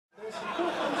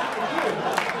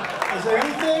Is there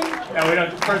anything? No, we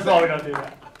don't. First of all, we don't do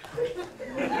that.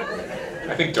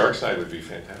 I think Dark Side would be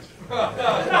fantastic.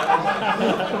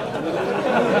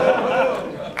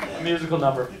 A musical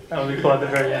number. That would be cool at the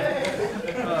very end.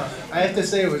 I have to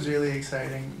say it was really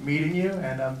exciting meeting you,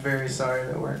 and I'm very sorry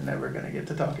that we're never going to get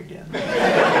to talk again.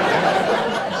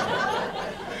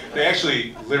 They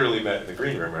actually literally met in the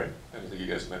green room, right? I don't think you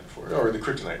guys met before. Or the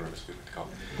kryptonite room, is good to call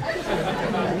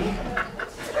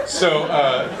it. So,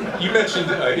 you mentioned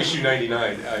issue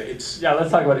 99. Yeah,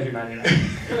 let's talk about issue 99.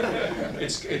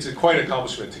 It's a quite an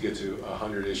accomplishment to get to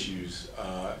 100 issues,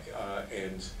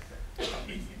 and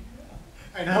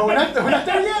I know, we're not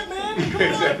there yet, man.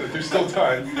 exactly, there's still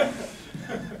time.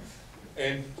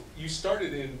 And you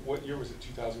started in, what year was it,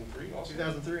 2003 also?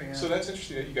 2003, yeah. So that's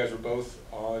interesting that you guys were both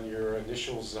on your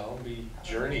initial zombie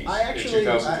journeys I in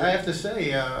 2003. I have to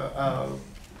say,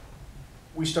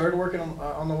 we started working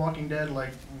on The Walking Dead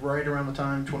like right around the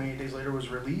time 28 Days Later was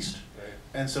released. Right.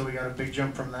 And so we got a big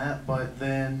jump from that, but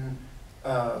then,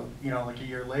 like a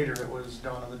year later, it was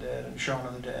Dawn of the Dead and Shaun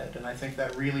of the Dead, and I think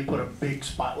that really put a big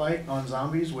spotlight on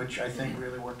zombies, which I think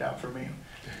really worked out for me.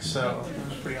 So it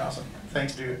was pretty awesome.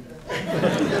 Thanks, dude.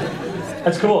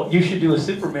 That's cool. You should do a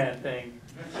Superman thing.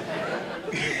 I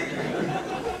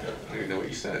don't even know what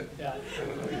you said. Yeah. I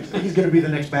don't know what you I think said. he's going to be the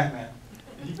next Batman.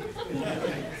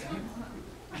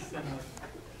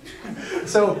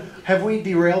 So, have we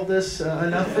derailed this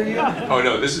enough for you? Oh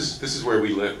no, this is where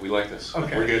we live. We like this.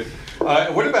 Okay. We're good.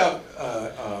 What about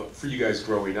for you guys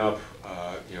growing up?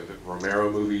 The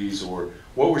Romero movies, or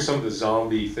what were some of the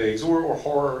zombie things, or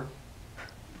horror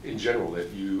in general that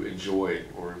you enjoyed,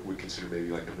 or would consider maybe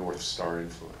like a North Star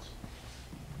influence?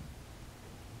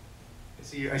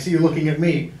 I see you looking at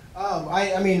me.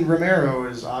 I mean, Romero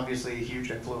is obviously a huge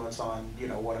influence on,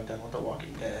 what I've done with The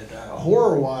Walking Dead.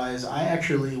 Horror-wise, I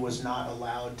actually was not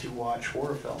allowed to watch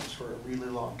horror films for a really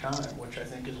long time, which I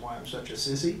think is why I'm such a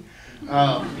sissy.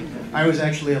 I was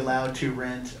actually allowed to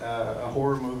rent a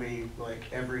horror movie like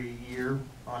every year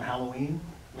on Halloween.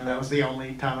 And that was the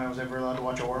only time I was ever allowed to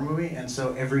watch a horror movie. And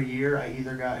so every year I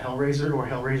either got Hellraiser or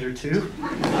Hellraiser 2.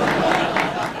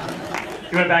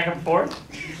 You went back and forth?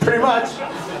 Pretty much.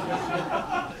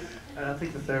 I don't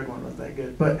think the third one was that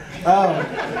good, but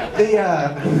I think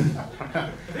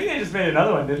they just made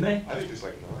another one, didn't they? I think there's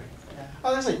like 9.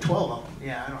 oh, there's like 12 of them.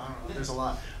 Yeah, I don't know. There's a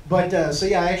lot. But so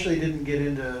yeah, I actually didn't get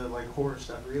into like horror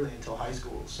stuff really until high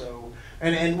school. So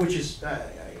and which is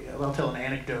I'll tell an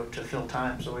anecdote to fill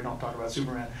time, so we don't talk about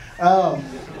Superman. I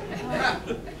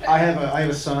have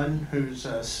a son who's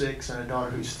 6 and a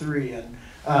daughter who's 3, and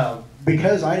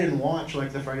because I didn't watch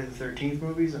like the Friday the 13th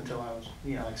movies until I was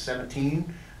like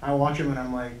 17, I watch them and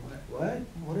I'm like,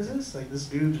 what is this? Like, this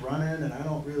dude's running and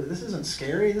this isn't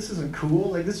scary, this isn't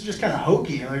cool, like this is just kind of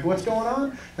hokey, like what's going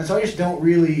on? And so I just don't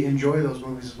really enjoy those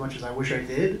movies as much as I wish I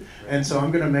did, and so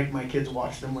I'm gonna make my kids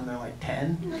watch them when they're like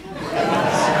 10.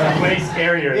 Way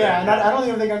scarier. Yeah, and I don't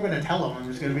even think I'm gonna tell them, I'm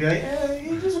just gonna be like,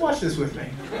 you just watch this with me.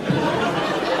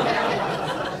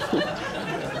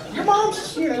 Your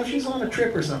mom's, she's on a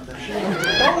trip or something.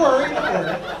 Don't worry.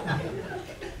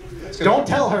 Don't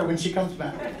tell her when she comes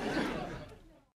back.